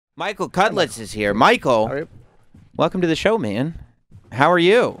Michael Cudlitz is here. Michael, welcome to the show, man. How are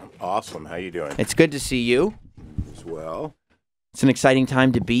you? Awesome. How you doing? It's good to see you. As well. It's an exciting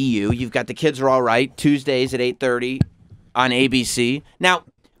time to be you. You've got The Kids Are All Right, Tuesdays at 8:30 on ABC. Now,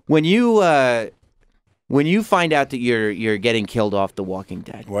 when you find out that you're getting killed off The Walking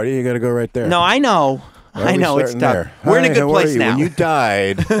Dead. Why do you got to go right there? No, I know. I know it's tough. There? We're in a good place now. When you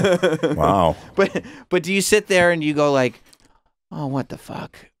died. Wow. But do you sit there and you go like, oh, what the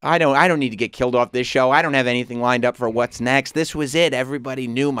fuck? I don't need to get killed off this show. I don't have anything lined up for what's next. This was it. Everybody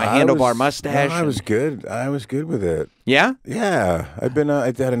knew my handlebar mustache. No, I was good. I was good with it. Yeah? Yeah. I had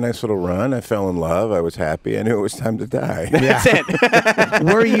a nice little run. I fell in love. I was happy. I knew it was time to die. That's it.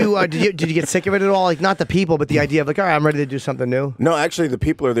 Were you? Did you get sick of it at all? Like not the people, but the idea of like, all right, I'm ready to do something new. No, actually, the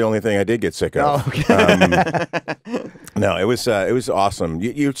people are the only thing I did get sick of. Oh, okay. No, it was awesome.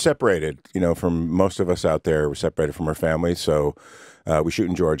 You're separated, from most of us out there. We're separated from our families, so. We shoot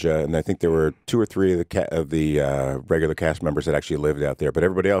in Georgia, and I think there were 2 or 3 of the regular cast members that actually lived out there, but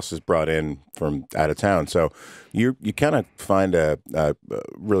everybody else is brought in from out of town. So you kind of find a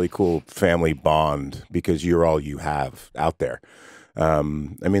really cool family bond because you're all you have out there. I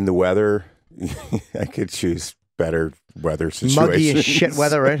mean, the weather, I could choose better weather situations. Muggy as shit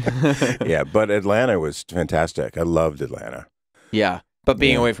weather, right? Yeah, but Atlanta was fantastic. I loved Atlanta. Yeah. But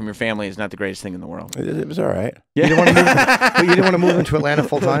being away from your family is not the greatest thing in the world. It was all right. Yeah. You didn't want to move into Atlanta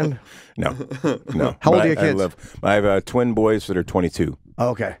full time? No. How old are your kids? I have twin boys that are 22. Oh,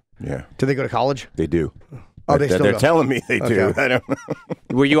 okay. Yeah. Do they go to college? They do. Oh, they still They're go. telling me they do. Okay. I don't know.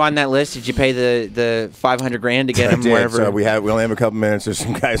 Were you on that list? Did you pay the $500,000 to get them wherever? So we only have a couple minutes. There's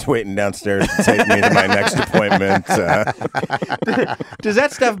some guys waiting downstairs to take me to my next appointment. Does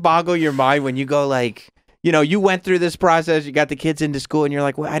that stuff boggle your mind when you go like, you went through this process, you got the kids into school, and you're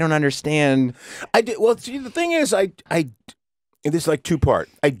like, well, I don't understand. I did. Well, see, the thing is, this is like 2-part.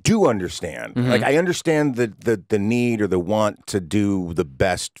 I do understand. Mm-hmm. Like, I understand the need or the want to do the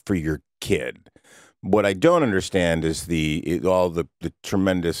best for your kid. What I don't understand is all the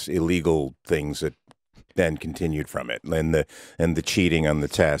tremendous illegal things that then continued from it, and the cheating on the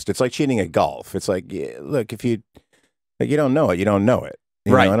test. It's like cheating at golf. It's like, look, if you don't know it, you don't know it.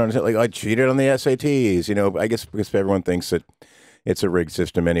 Right. I don't understand. Like I cheated on the SATs. I guess because everyone thinks that it's a rigged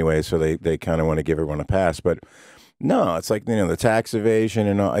system anyway, so they kind of want to give everyone a pass. But no, it's like the tax evasion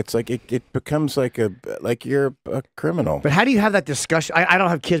and all. It's like it becomes like you're a criminal. But how do you have that discussion? I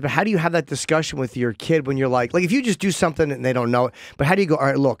don't have kids, but how do you have that discussion with your kid when you're like if you just do something and they don't know it? But how do you go? All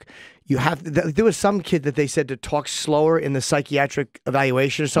right, look. You have. There was some kid that they said to talk slower in the psychiatric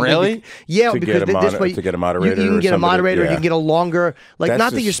evaluation or something. Really? Yeah, because this way to get a moderator. You can get a moderator. Yeah. You can get a longer. That's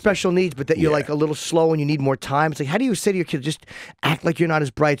not that you're special needs, but that you're like a little slow and you need more time. It's like, how do you say to your kid, just act like you're not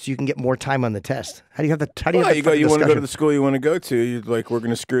as bright so you can get more time on the test? How do you have that? How do you? You want to go to the school you want to go to. You're like, we're going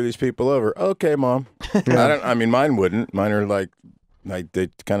to screw these people over. Okay, Mom. I mean, mine wouldn't. Mine are like they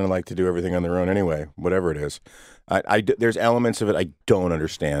kind of like to do everything on their own anyway. Whatever it is. There's elements of it I don't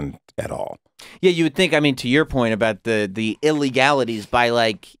understand at all. Yeah, you would think, to your point about the illegalities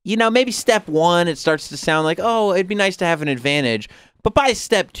by maybe step 1, it starts to sound like, oh, it'd be nice to have an advantage. But by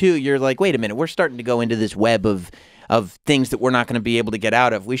step 2, you're like, wait a minute, we're starting to go into this web of things that we're not going to be able to get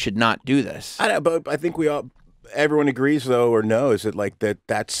out of. We should not do this. But I think everyone agrees, though, or knows that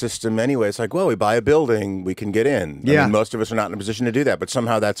that system anyway. It's like, well, we buy a building, we can get in. Yeah. I mean, most of us are not in a position to do that, but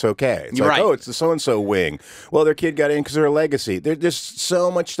somehow that's okay. It's You're like, right. oh, it's the so-and-so wing. Well, their kid got in because they're a legacy. There's so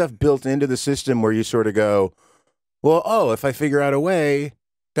much stuff built into the system where you sort of go, well, if I figure out a way,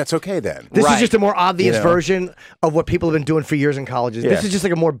 that's okay then. This is just a more obvious You know? version of what people have been doing for years in colleges. This Yeah. is just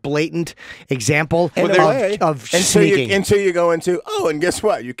like a more blatant example of until sneaking. you go into, and guess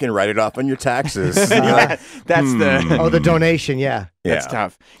what? You can write it off on your taxes. That's the donation, yeah. That's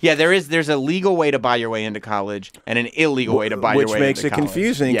tough. Yeah, there's a legal way to buy your way into college and an illegal way to buy your way into college. Which makes it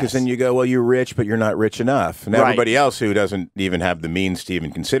confusing because Yes. then you go, well, you're rich, but you're not rich enough. And Right. everybody else who doesn't even have the means to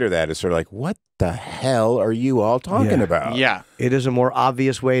even consider that is sort of like, what the hell are you all talking about? Yeah. It is a more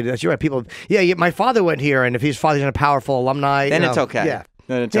obvious way to. You're right. People. Yeah. My father went here, and if his father's a powerful alumni, Then it's okay. Yeah.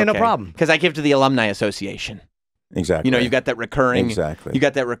 Then it's Yeah, okay. no problem. Because I give to the Alumni Association. Exactly. You've got that recurring. Exactly. You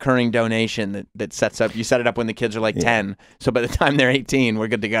got that recurring donation that sets up. You set it up when the kids are like 10. So by the time they're 18, we're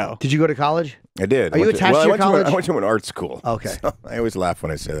good to go. Did you go to college? I did. Are you attached to your college? I went to an art school. Okay. So I always laugh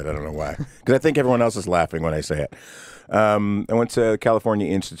when I say that. I don't know why. Because I think everyone else is laughing when I say it. I went to California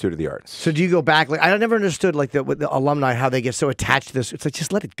Institute of the Arts. So do you go back? I never understood with the alumni how they get so attached to this. It's like,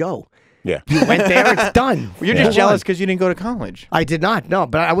 just let it go. Yeah. You went there, it's done. You're just jealous because you didn't go to college. I did not, no,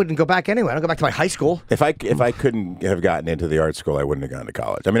 but I wouldn't go back anyway. I don't go back to my high school. If I couldn't have gotten into the art school, I wouldn't have gone to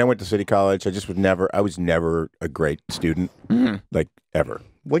college. I mean, I went to City College. I was never a great student, like ever.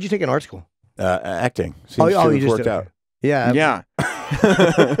 What'd you take in art school? Acting. Oh, Seems to have you just worked did. out. Yeah. Yeah.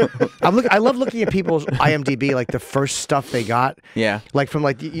 I love looking at people's IMDb, like the first stuff they got. Yeah. Like from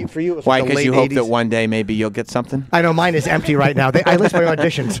like for you, it was Why? like the Because late you hope 80s. that one day maybe you'll get something? I know mine is empty right now. I list my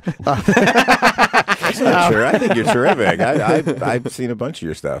auditions. Sure, I think you're terrific. I've seen a bunch of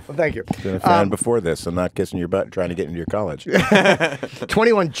your stuff. Thank you. Been a fan before this, so not kissing your butt trying to get into your college.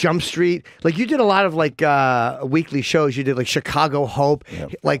 21 Jump Street. Like you did a lot of like weekly shows. You did like Chicago Hope,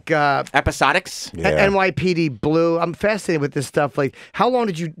 like Episodics? Yeah. NYPD Blue. I'm fascinated with this stuff. Like, how long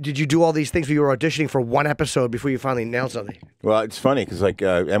did you do all these things where you were auditioning for one episode before you finally nailed something? Well, it's funny because like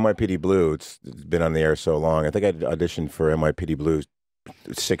NYPD Blue, it's been on the air so long. I think I auditioned for NYPD Blue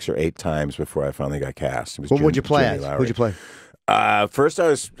 6 or 8 times before I finally got cast. It was What would you play Jimmy as? Lowry. Who'd you play? First, I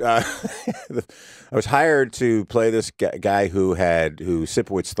was hired to play this guy who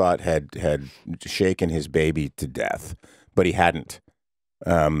Sipowicz thought had shaken his baby to death, but he hadn't.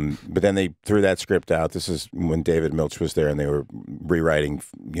 But then they threw that script out. This is when David Milch was there, and they were rewriting.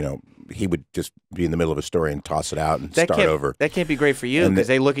 You know, he would just be in the middle of a story and toss it out and start over. That can't be great for you because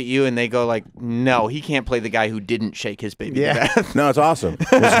they look at you and they go like, "No, he can't play the guy who didn't shake his baby to death." No, it's awesome.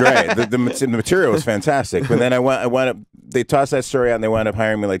 It was great. The material was fantastic. But then I went up. They tossed that story out, and they wound up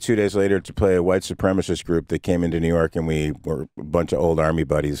hiring me like 2 days later to play a white supremacist group that came into New York, and we were a bunch of old Army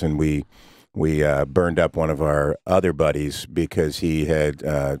buddies, and we burned up one of our other buddies because he had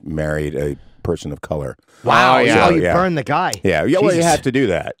married a person of color. Wow! yeah. You burned the guy. Yeah. Well, you Jesus. have to do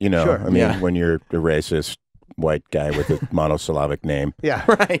that. You know, Sure. I mean, when you're a racist white guy with a monosyllabic name. Yeah,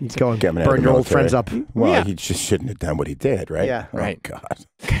 Right. He's going Coming out of burn the your old military. friends up. Well, Yeah. he just shouldn't have done what he did, right? Yeah. Oh, Right. God.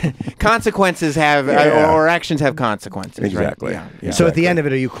 Consequences have, Yeah. or actions have consequences. Right? Exactly. Yeah. So at the end of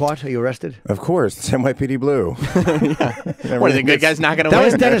it, are you caught? Are you arrested? Of course, it's NYPD Blue. What are the good guys not going to That win?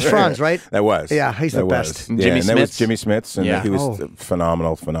 was Dennis Franz, right? That was. Yeah, he's the That best. was. Jimmy Yeah, and that was Smits? Jimmy Smits, and Yeah. he was a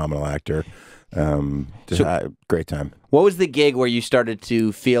phenomenal actor. Great time. What was the gig where you started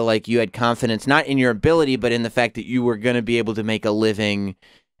to feel like you had confidence, not in your ability, but in the fact that you were going to be able to make a living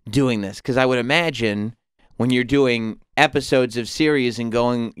doing this? Because I would imagine when you're doing episodes of series and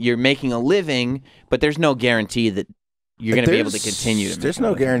you're making a living, but there's no guarantee that you're going to be able to continue to make There's a no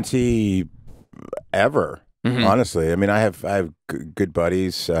living. guarantee ever, Mhm. honestly. I mean, I have good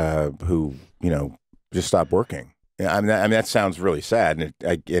buddies who, just stopped working. I mean, that sounds really sad, and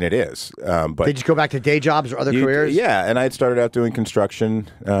it is. But They just go back to day jobs or other careers? Yeah, and I had started out doing construction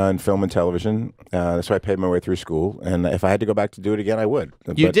and film and television. So I paid my way through school, and if I had to go back to do it again, I would.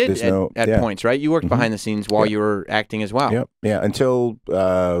 You But did there's at points, right? You worked Mm-hmm. behind the scenes while you were acting as well. Yep. Yeah. Until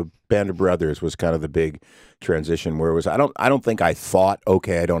Band of Brothers was kind of the big transition where it was. I don't think I thought,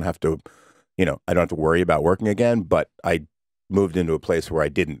 okay, I don't have to worry about working again. But I moved into a place where I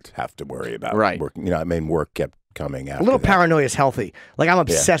didn't have to worry about working. I mean, work kept coming after. A little that. paranoia is healthy. Like I'm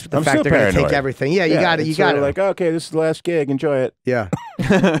obsessed with the I'm fact still they're going to take paranoid. everything. Yeah, you got it. You it's got sort it. of like, okay, this is the last gig. Enjoy it. Yeah.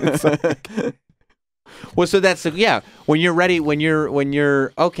 Well, so that's when you're ready, when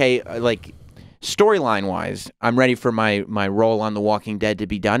you're okay, like storyline wise, I'm ready for my role on The Walking Dead to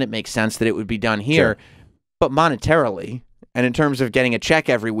be done. It makes sense that it would be done here, but monetarily and in terms of getting a check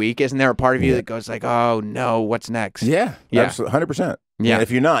every week, isn't there a part of you that goes like, oh no, what's next? Yeah. Yeah. Absolutely. 100%. Yeah. And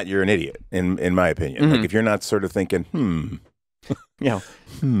if you're not, you're an idiot, in my opinion. Like if you're not sort of thinking, I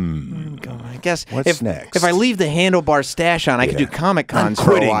guess What's next? If I leave the handlebar stash on, I could do Comic Cons I'm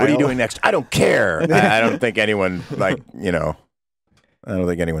for a quitting. while. What are you doing next? I don't care. I don't think anyone I don't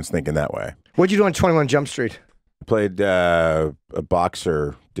think anyone's thinking that way. What'd you do on 21 Jump Street? I played a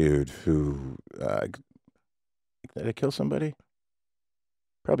boxer dude who did I kill somebody?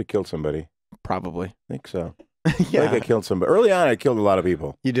 Probably killed somebody. Probably. I think so. Yeah. I think I killed somebody. Early on, I killed a lot of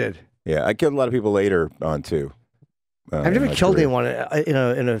people. You did. Yeah, I killed a lot of people later on too. I've never killed anyone in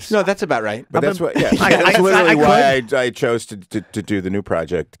a. No, that's about right. But that's what. Yeah, I that's literally why could. I chose to do the new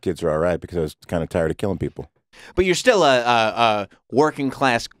project. Kids Are All Right, because I was kind of tired of killing people. But you're still a working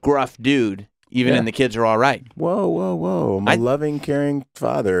class gruff dude, even in The Kids Are All Right. Whoa! I'm a loving, caring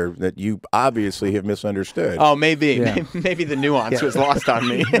father that you obviously have misunderstood. Oh, maybe the nuance was lost on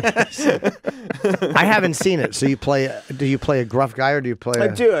me. I haven't seen it. So do you play a gruff guy or do you play? I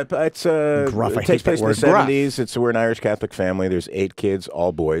do. It's gruff. I It takes hate that place in the word. '70s. We're an Irish Catholic family. There's 8 kids,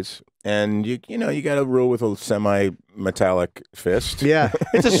 all boys, and you got to rule with a semi-metallic fist. Yeah.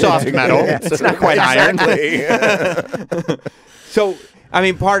 It's a soft metal. It's not quite iron. So, I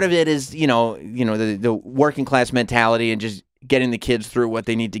mean, part of it is, the working class mentality and just getting the kids through what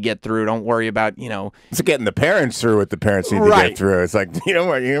they need to get through. Don't worry about, It's getting the parents through what the parents need to get through. It's like, you don't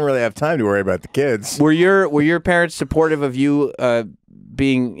really have time to worry about the kids. Were your parents supportive of you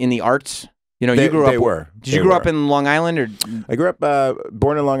being in the arts You know, They- you grew they up. were. Did you They grow were. up in Long Island or? I grew up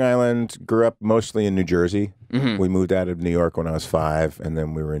born in Long Island. Grew up mostly in New Jersey. Mhm. We moved out of New York when I was 5, and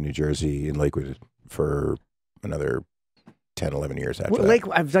then we were in New Jersey in Lakewood for another 10, 11 years after that. Lake,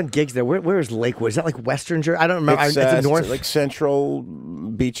 I've done gigs there. Where is Lakewood? Is that like Western Jersey? I don't remember. It's It's north. like Central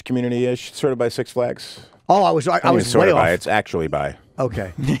Beach community-ish, sort of by Six Flags. Oh, I was Sort way of by. off. It's actually by.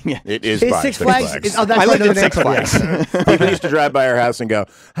 Okay. It is Is by Six Flags? Oh, that's I lived another at Six name for it. Flags. People used to drive by our house and go,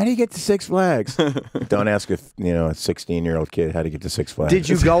 "How do you get to Six Flags?" Don't ask a 16-year-old kid how to get to Six Flags. Did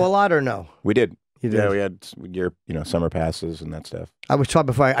you go a lot or no? We did. You did. Yeah, we had your summer passes and that stuff. I was taught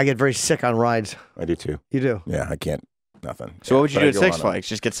before. I get very sick on rides. I do too. You do. Yeah, I can't. Nothing. So what would you But do I at go Six on Flags?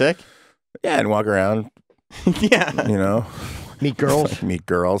 Just get sick? Yeah, and walk around. Yeah. Meet girls. Meet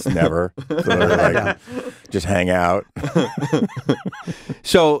girls. Never. Literally, like, just hang out.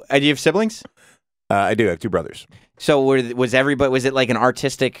 So, do you have siblings? I do have 2 brothers. So, was it like an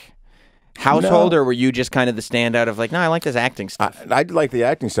artistic household, No. or were you just kind of the standout of like, no, I like this acting stuff? I like the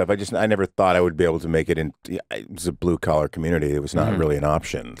acting stuff. I never thought I would be able to make it in. It was a blue collar community. It was not really an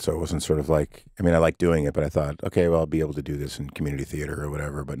option. So it wasn't sort of like. I mean, I like doing it, but I thought, okay, well, I'll be able to do this in community theater or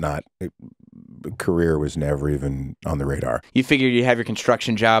whatever. But not. Career was never even on the radar. You figured you'd have your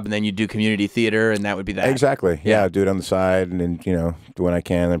construction job, and then you'd do community theater, and that would be that. Exactly. Yeah, I'd do it on the side, and then do when I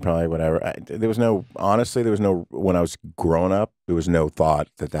can, then probably whatever. There was no. When I was growing up, there was no thought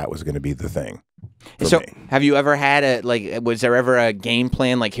that was going to be the thing. So, me. have you ever had was there ever a game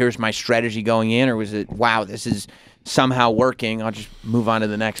plan, like, here's my strategy going in, or was it, wow, this is somehow working, I'll just move on to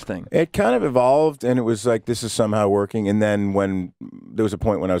the next thing? It kind of evolved, and it was like, this is somehow working. And then when there was a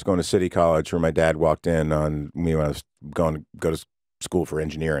point when I was going to City College where my dad walked in on me when I was going to go to school for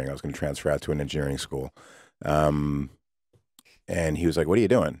engineering. I was going to transfer out to an engineering school. And he was like, "What are you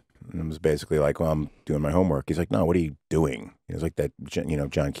doing?" And I was basically like, "Well, I'm doing my homework." He's like, "No, what are you doing?" He was like that,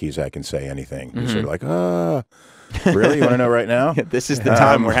 John Cusack can say anything. He's sort of like, really? You want to know right now? This is the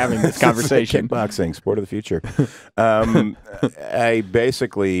time we're having this conversation. Kickboxing, sport of the future. I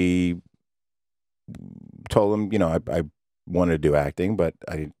basically told him, I wanted to do acting, but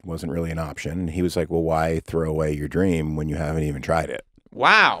I wasn't really an option. And he was like, "Well, why throw away your dream when you haven't even tried it?"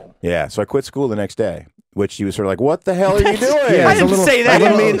 Wow. Yeah, so I quit school the next day. Which he was sort of like, "What the hell are you doing?" Yeah, I didn't say that. I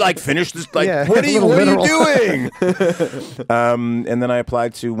didn't mean like finish this. Like, Yeah, what are you literal. doing? And then I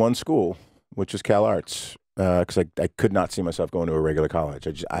applied to one school, which was Cal Arts, because I could not see myself going to a regular college.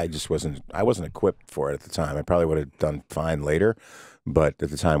 I just wasn't equipped for it at the time. I probably would have done fine later, but at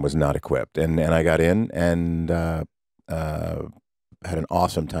the time was not equipped. And I got in and had an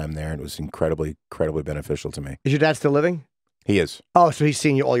awesome time there, and it was incredibly beneficial to me. Is your dad still living? He is. Oh, so he's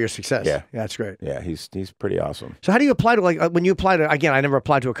seen all your success. Yeah. That's great. Yeah, he's pretty awesome. So how do you apply to, like, when you apply to, again, I never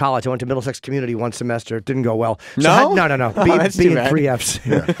applied to a college. I went to Middlesex Community one semester. It didn't go well. So No? no. Oh, that's B too and bad. 3 Fs.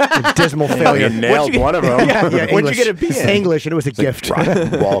 A dismal failure. You nailed one of them. Yeah, What'd English. you get a B in? English, and it was a gift.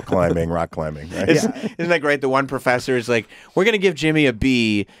 Wall climbing, rock climbing. Right? Isn't that great? The one professor is like, we're going to give Jimmy a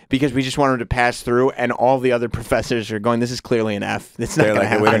B because we just want him to pass through, and all the other professors are going, this is clearly an F. It's not They're going to like,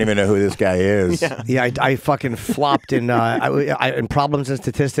 happen. we don't even know who this guy is. Yeah, I fucking flopped in in problems and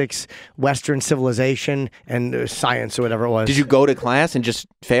statistics, Western civilization, and science or whatever it was. Did you go to class and just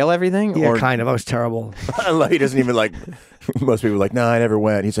fail everything? Yeah, or kind of. I was terrible. He doesn't even like. Most people are like, "No, I never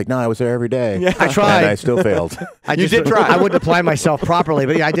went." He's like, "No, I was there every day. Yeah. I tried. and I still failed." You did try. I wouldn't apply myself properly,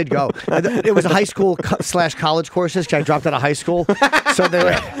 but yeah, I did go. It was a high school / college courses because I dropped out of high school. So they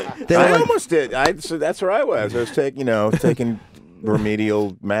were I like, almost did. So that's where I was. I was taking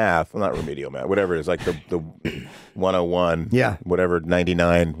remedial math. Well, not remedial math. Whatever it is, like the 101. Yeah. Whatever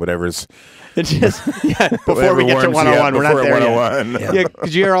 99. Whatever's. it's just, before we get to 101, we're not there yet. 101. Yeah,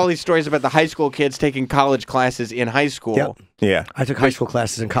 because you hear all these stories about the high school kids taking college classes in high school. Yep. Yeah. I took high school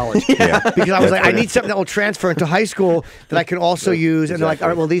classes in college. Yeah. Because I was like, I need something that will transfer into high school that I can also use. And they're like, all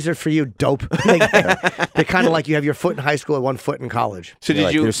right, well, these are for you, dope. They're kind of like you have your foot in high school and 1 foot in college. So You're did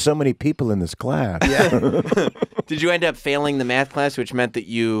like, you There's so many people in this class. did you end up failing the math class, which meant that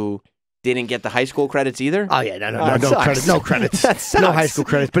you didn't get the high school credits either? Oh yeah, no that sucks. credits, no credits, That sucks. no high school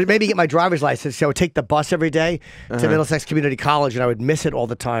credits. But it made me get my driver's license. So I would take the bus every day to Middlesex Community College, and I would miss it all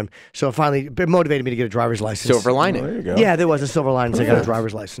the time. So finally, it motivated me to get a driver's license. Silver lining. There you go. Yeah, there was a silver lining. So I got a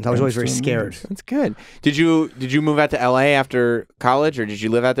driver's license. I was always very scared. That's good. Did you move out to LA after college, or did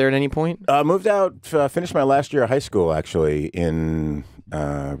you live out there at any point? Moved out, finished my last year of high school, actually, in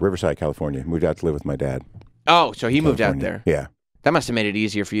Riverside, California. Moved out to live with my dad. Oh, so he moved out there. Yeah. That must have made it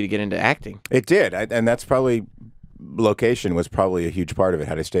easier for you to get into acting. It did. And that's probably, location was probably a huge part of it.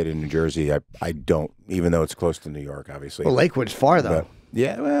 Had I stayed in New Jersey, I don't, even though it's close to New York, obviously. Well, Lakewood's far though. But,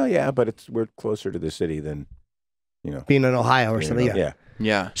 yeah, well, yeah, but we're closer to the city than, Being in Ohio or you something. know, Yeah.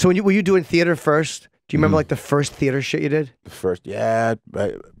 Yeah. So were you doing theater first? Do you remember like the first theater shit you did? The first,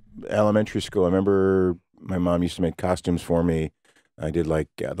 elementary school. I remember my mom used to make costumes for me. I did like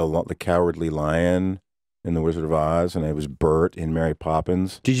the Cowardly Lion in The Wizard of Oz, and I was Bert in Mary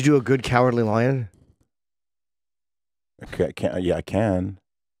Poppins. Did you do a good Cowardly Lion? I can.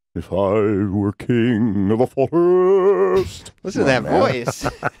 If I were king of the forest. Listen to that voice.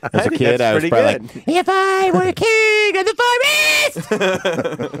 As a kid, I was probably like, if I were king of the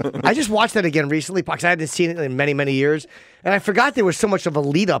forest. I just watched that again recently because I hadn't seen it in many, many years. And I forgot there was so much of a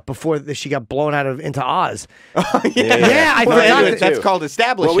lead up before she got blown out into Oz. Yeah, I forgot. That's called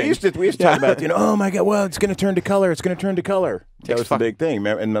establishing. Well, we used to talk about, oh my God, well, it's going to turn to color. It's going to turn to color. That was the big thing.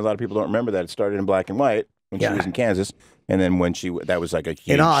 And a lot of people don't remember that. It started in black and white when she was in Kansas. And then when that was like a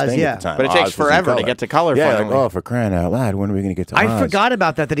huge Oz, thing at the time. But it takes forever to get to color finally. Like, for crying out loud, when are we going to get to Oz? I forgot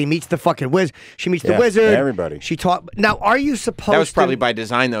about that he meets the fucking wizard. She meets the wizard. Everybody. She taught. Now, are you supposed That was probably by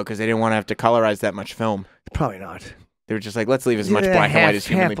design, though, because they didn't want to have to colorize that much film. Probably not. They were just like, let's leave as much black and white as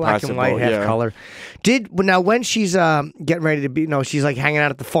humanly possible. Half black and white, half color. Now, when she's getting ready to be, she's like hanging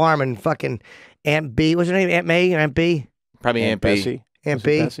out at the farm and fucking Aunt B, what's her name? Aunt May or Aunt B? Probably Aunt B. Bessie. Aunt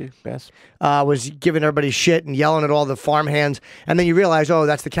B was giving everybody shit and yelling at all the farm hands. And then you realize, oh,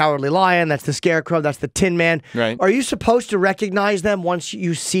 that's the Cowardly Lion, that's the Scarecrow, that's the Tin Man. Right. Are you supposed to recognize them once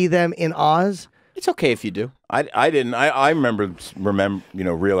you see them in Oz? It's okay if you do. I didn't. I remember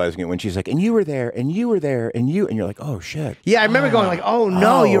realizing it when she's like, and you were there, and you were there, and you're like, oh shit. Yeah, I remember going like, oh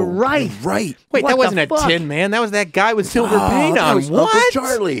no, you're right. Right. Wait, that wasn't a Tin Man. That was that guy with silver paint on. Was what? Uncle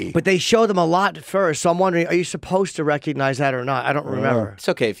Charlie. But they show them a lot first, so I'm wondering, are you supposed to recognize that or not? I don't remember. It's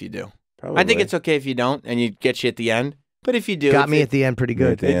okay if you do. Probably. I think it's okay if you don't, and you get you at the end. But if you do, got me at the end pretty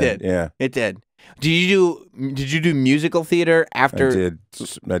good. It did. Yeah, it did. Did you do musical theater after?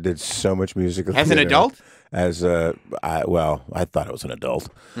 I did so much musical as theater. An adult. As I thought I was an adult.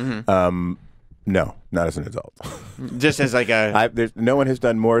 Mm-hmm. No, not as an adult. Just as like no one has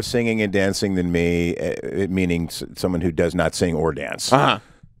done more singing and dancing than me. Meaning someone who does not sing or dance. I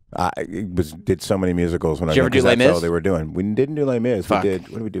did so many musicals when I was ever do Les Mis? That's all they were doing. We didn't do Les Mis. Fuck. We did.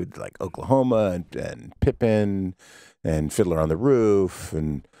 What did we do? Like Oklahoma and Pippin and Fiddler on the Roof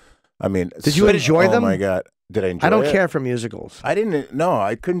and. I mean, did you enjoy them? Oh my God. Did I enjoy it? I don't care for musicals. I didn't. No,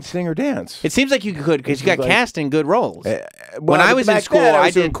 I couldn't sing or dance. It seems like you could because you got cast in good roles. When I was in school, I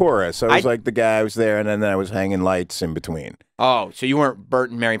did in chorus. I was like the guy who was there, and then I was hanging lights in between. Oh, so you weren't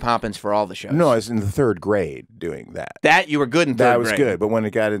Bert and Mary Poppins for all the shows? No, I was in the third grade doing that. That you were good in third grade. That was grade. good, but when it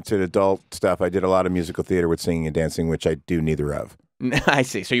got into adult stuff, I did a lot of musical theater with singing and dancing, which I do neither of. I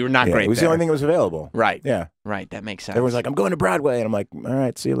see. So you were not great. It was there. the only thing that was available. Right. Yeah. Right. That makes sense. Everyone's like, I'm going to Broadway, and I'm like, all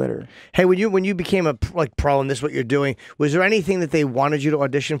right, see you later. Hey, when you became a pro and this is what you're doing, was there anything that they wanted you to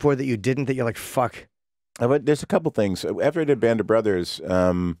audition for that you didn't? That you're like, fuck. There's a couple things. After I did Band of Brothers,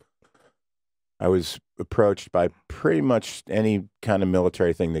 I was approached by pretty much any kind of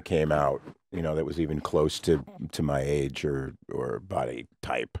military thing that came out, that was even close to my age or body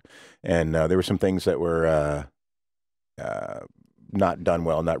type. And there were some things that were not done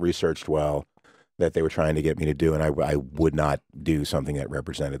well, not researched well, that they were trying to get me to do. And I would not do something that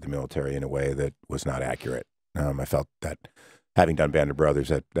represented the military in a way that was not accurate. I felt that having done Band of Brothers,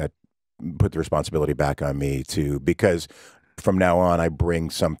 that put the responsibility back on me because from now on, I bring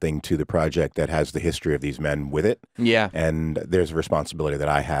something to the project that has the history of these men with it. Yeah. And there's a responsibility that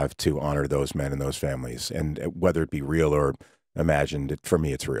I have to honor those men and those families. And whether it be real or imagined, for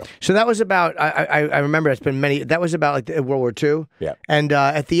me, it's real. So that was about, I remember it's been that was about like World War II. Yeah. And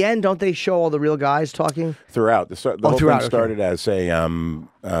at the end, don't they show all the real guys talking? Throughout. The whole thing started as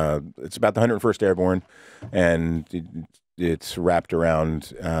it's about the 101st Airborne, and it's wrapped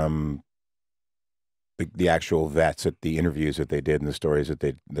around the actual vets at the interviews that they did and the stories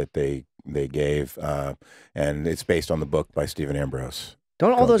that they gave, and it's based on the book by Stephen Ambrose.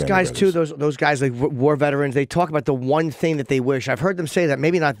 Don't all those guys too? Those guys like war veterans. They talk about the one thing that they wish. I've heard them say that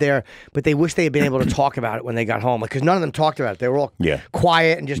maybe not there, but they wish they had been able to talk about it when they got home. Because none of them talked about it. They were all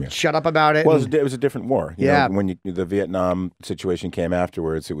quiet and just shut up about it. Well, it was a different war. You yeah. know, when the Vietnam situation came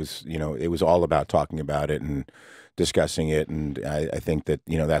afterwards, it was it was all about talking about it and discussing it. And I think that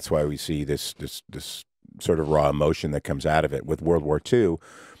that's why we see this sort of raw emotion that comes out of it. With World War II,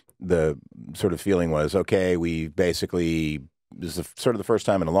 the sort of feeling was, okay, we basically. This is sort of the first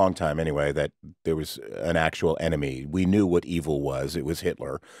time in a long time, anyway, that there was an actual enemy. We knew what evil was. It was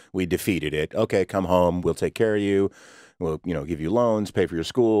Hitler. We defeated it. Okay, come home. We'll take care of you. We'll, give you loans, pay for your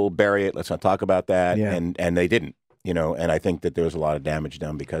school, bury it. Let's not talk about that. Yeah. And they didn't. And I think that there was a lot of damage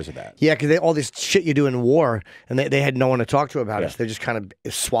done because of that. Yeah, because all this shit you do in war, and they had no one to talk to about it. So they just kind of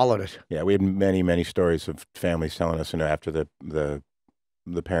swallowed it. Yeah, we had many, many stories of families telling us, after the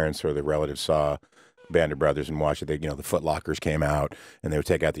the parents or the relatives saw Band of Brothers and watched it, they, the Foot Lockers came out and they would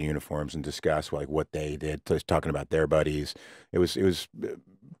take out the uniforms and discuss like what they did, talking about their buddies. It was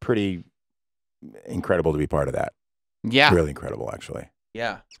pretty incredible to be part of that. Yeah, really incredible, actually.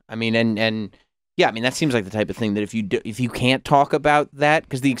 Yeah, I mean, and yeah, I mean that seems like the type of thing that if you can't talk about that,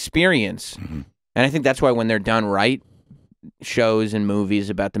 because the experience, and I think that's why when they're done right, shows and movies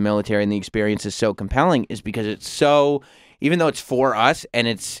about the military and the experience is so compelling, is because it's so, even though it's for us and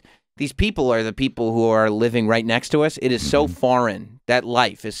it's. These people are the people who are living right next to us. It is so foreign. That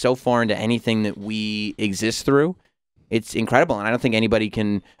life is so foreign to anything that we exist through. It's incredible, and I don't think anybody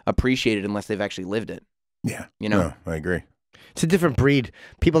can appreciate it unless they've actually lived it. Yeah. No, I agree. It's a different breed.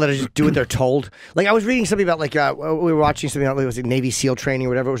 People that just do what they're told. Like I was reading something about we were watching something about, it was like Navy SEAL training or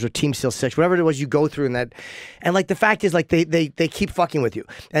whatever it was, or Team SEAL 6, whatever it was you go through in that. And like the fact is like they keep fucking with you.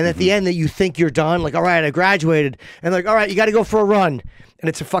 And at the end that you think you're done, like, all right, I graduated. And like, all right, you got to go for a run. And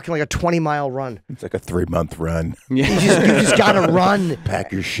it's a fucking like a 20-mile run. It's like a 3-month run. Yeah. You just got to run.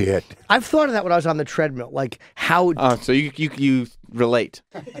 Pack your shit. I've thought of that when I was on the treadmill. Like how... Oh, so you relate.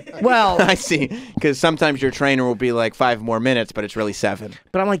 Well... I see. Because sometimes your trainer will be like 5 more minutes, but it's really 7.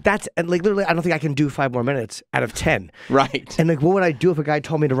 But I'm like, and like literally, I don't think I can do 5 more minutes out of 10. Right. And like, what would I do if a guy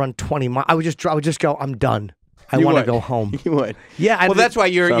told me to run 20 miles? I would just go, I'm done. I want to go home. You would. Yeah. Well, that's why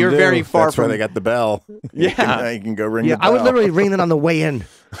you're very far that's from... why they got the bell. Yeah. You can go ring the bell. I would literally ring it on the way in.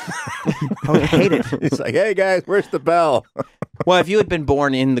 I would hate it. It's like, hey, guys, where's the bell? Well, if you had been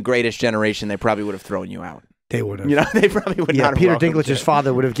born in the greatest generation, they probably would have thrown you out. They would have. They probably would not have. Peter Dinklage's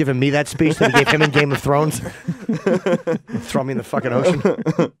father would have given me that speech that he gave him in Game of Thrones. Throw me in the fucking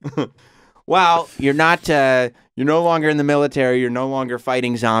ocean. Well, you're not. You're no longer in the military. You're no longer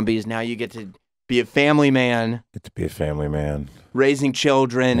fighting zombies. Now you get to be a family man. Get to be a family man. Raising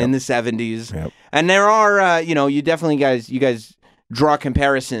children in the 70s. Yep. And there are, you definitely you guys draw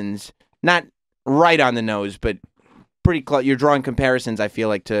comparisons, not right on the nose, but pretty close. You're drawing comparisons, I feel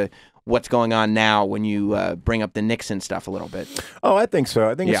like, to what's going on now when you bring up the Nixon stuff a little bit. Oh, I think so.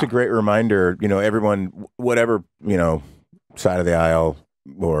 I think it's a great reminder, everyone, whatever, side of the aisle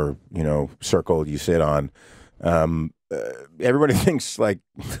or, circle you sit on, everybody thinks like,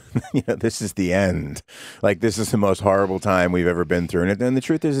 this is the end. Like this is the most horrible time we've ever been through. And the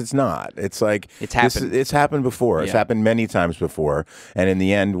truth is it's not. It's like it's happened. It's happened before. It's happened many times before. And in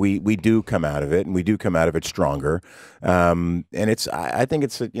the end, we do come out of it, and we do come out of it stronger. And I think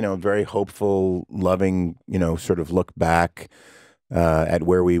it's a, very hopeful, loving, sort of look back at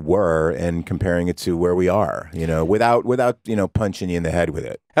where we were and comparing it to where we are, without punching you in the head with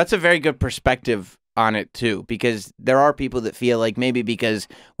it. That's a very good perspective on it too, because there are people that feel like maybe because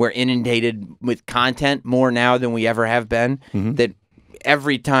we're inundated with content more now than we ever have been, that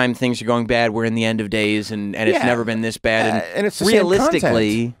every time things are going bad, we're in the end of days, and it's never been this bad. And it's the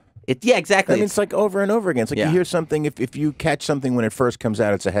realistically, exactly. I mean, it's like over and over again. It's like you hear something, if you catch something when it first comes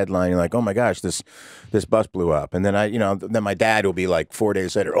out, it's a headline. You're like, oh my gosh, this bus blew up. And then then my dad will be like 4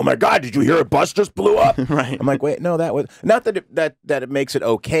 days later, oh my God, did you hear a bus just blew up? Right. I'm like, wait, no, that was not that it makes it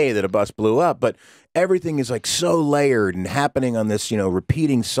okay that a bus blew up, but everything is like so layered and happening on this,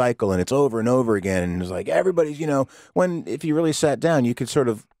 repeating cycle, and it's over and over again. And it's like everybody's, if you really sat down, you could sort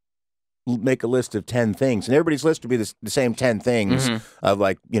of make a list of 10 things, and everybody's list would be the same 10 things of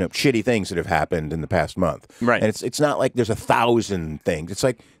like, shitty things that have happened in the past month. Right. And it's not like there's 1,000 things. It's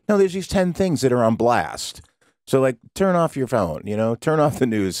like, no, there's these 10 things that are on blast. So like, turn off your phone, turn off the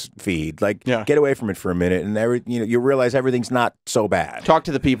news feed, like get away from it for a minute, and you realize everything's not so bad. Talk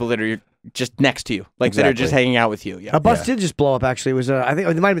to the people that are just next to you, like that are just hanging out with you. Yeah. A bus did just blow up. Actually, it was I think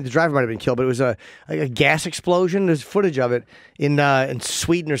it might have been the driver might have been killed, but it was a gas explosion. There's footage of it in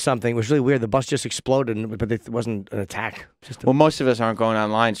Sweden or something. It was really weird. The bus just exploded, but it wasn't an attack. Well, most of us aren't going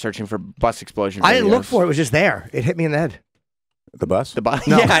online searching for bus explosion videos. I didn't look for it. It was just there. It hit me in the head. The bus? The bus?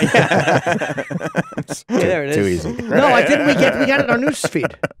 No. Yeah. There it is. Too easy. No, I didn't. We got it in our news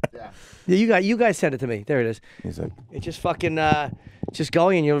feed. Yeah, you guys sent it to me. There it is. He's like, it's just fucking just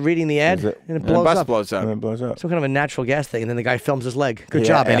going, and you're reading the ad, and it blows the bus up. blows up. And it blows up. Some kind of a natural gas thing, and then the guy films his leg. Good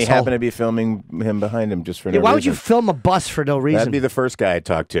job, and asshole. he happened to be filming him behind him just for no reason. Why would you film a bus for no reason? That'd be the first guy I'd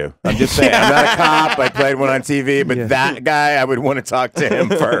talk to. I'm just saying, I'm not a cop. I played one on TV, but that guy, I would want to talk to him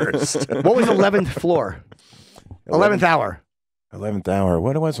first. What was 11th floor? 11th hour. 11th hour.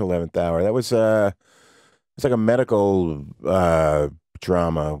 What was 11th hour? That was it's like a medical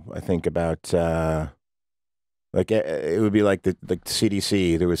drama, I think, about like it would be like the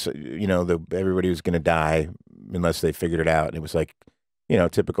CDC. There was everybody was going to die unless they figured it out, and it was like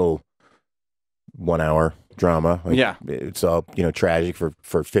typical 1 hour drama. Like, Yeah. it's all tragic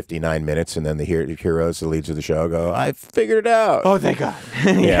for 59 minutes, and then the heroes, the leads of the show, go, "I figured it out." Oh, thank God.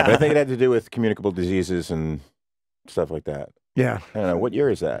 Yeah, but I think it had to do with communicable diseases and stuff like that. Yeah. I don't know. What year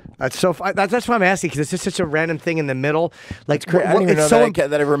is that? That's that's why I'm asking, because it's just such a random thing in the middle. Like, I don't even know so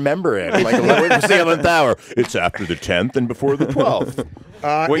that I remember it. Like, what's the 11th hour? It's after the 10th and before the 12th.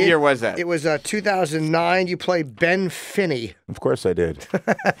 What year was that? It was 2009. You played Ben Finney. Of course I did.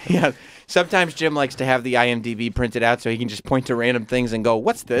 Yeah. Sometimes Jim likes to have the IMDb printed out so he can just point to random things and go,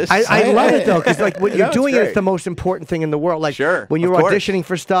 "What's this?" I love it though, because like when you're it's doing it, great. it's the most important thing in the world. Like Sure, when you're of course. auditioning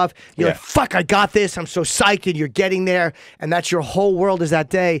for stuff, you're Yeah. like, "Fuck, I got this! I'm so psyched!" And you're getting there, and that's your whole world is that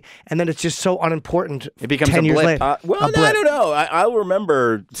day, and then it's just so unimportant. It becomes 10 a years blip. later. Well, A no, I blip. don't know. I'll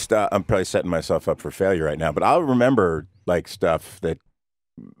remember stuff. I'm probably setting myself up for failure right now, but I'll remember like stuff that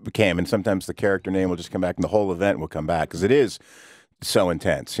came, and sometimes the character name will just come back, and the whole event will come back because it is so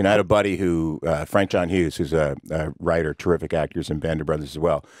intense. I had a buddy who, Frank John Hughes, who's a writer, terrific actors in Band of Brothers as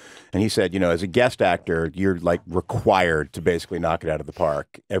well. And he said, as a guest actor, you're like required to basically knock it out of the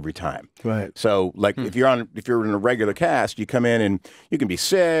park every time. Right. So like if you're in a regular cast, you come in and you can be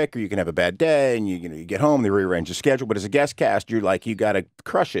sick or you can have a bad day and you get home, they rearrange your schedule. But as a guest cast, you're like, you got to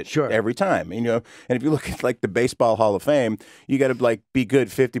crush it every time. And if you look at like the Baseball Hall of Fame, you got to like be good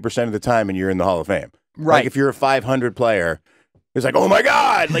 50% of the time and you're in the Hall of Fame. Right. Like if you're a 500 player, it's like, oh my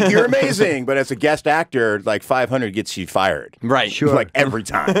God, like you're amazing. But as a guest actor, like 500 gets you fired. Right. Sure. Like every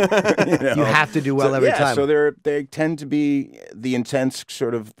time. You have to do well every time. So they tend to be the intense,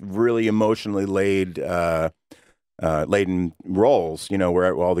 sort of really emotionally laden roles,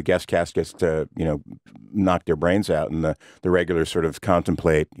 where all the guest cast gets to, knock their brains out and the regulars sort of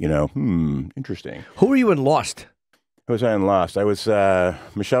contemplate, interesting. Who were you in Lost? Who was I in Lost? I was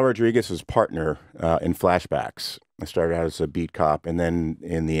Michelle Rodriguez's partner in Flashbacks. I started out as a beat cop, and then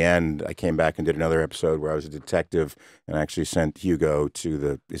in the end, I came back and did another episode where I was a detective and actually sent Hugo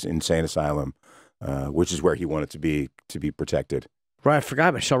to this insane asylum, which is where he wanted to be protected. Right, I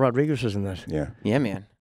forgot Michelle Rodriguez was in that. Yeah. Yeah, man.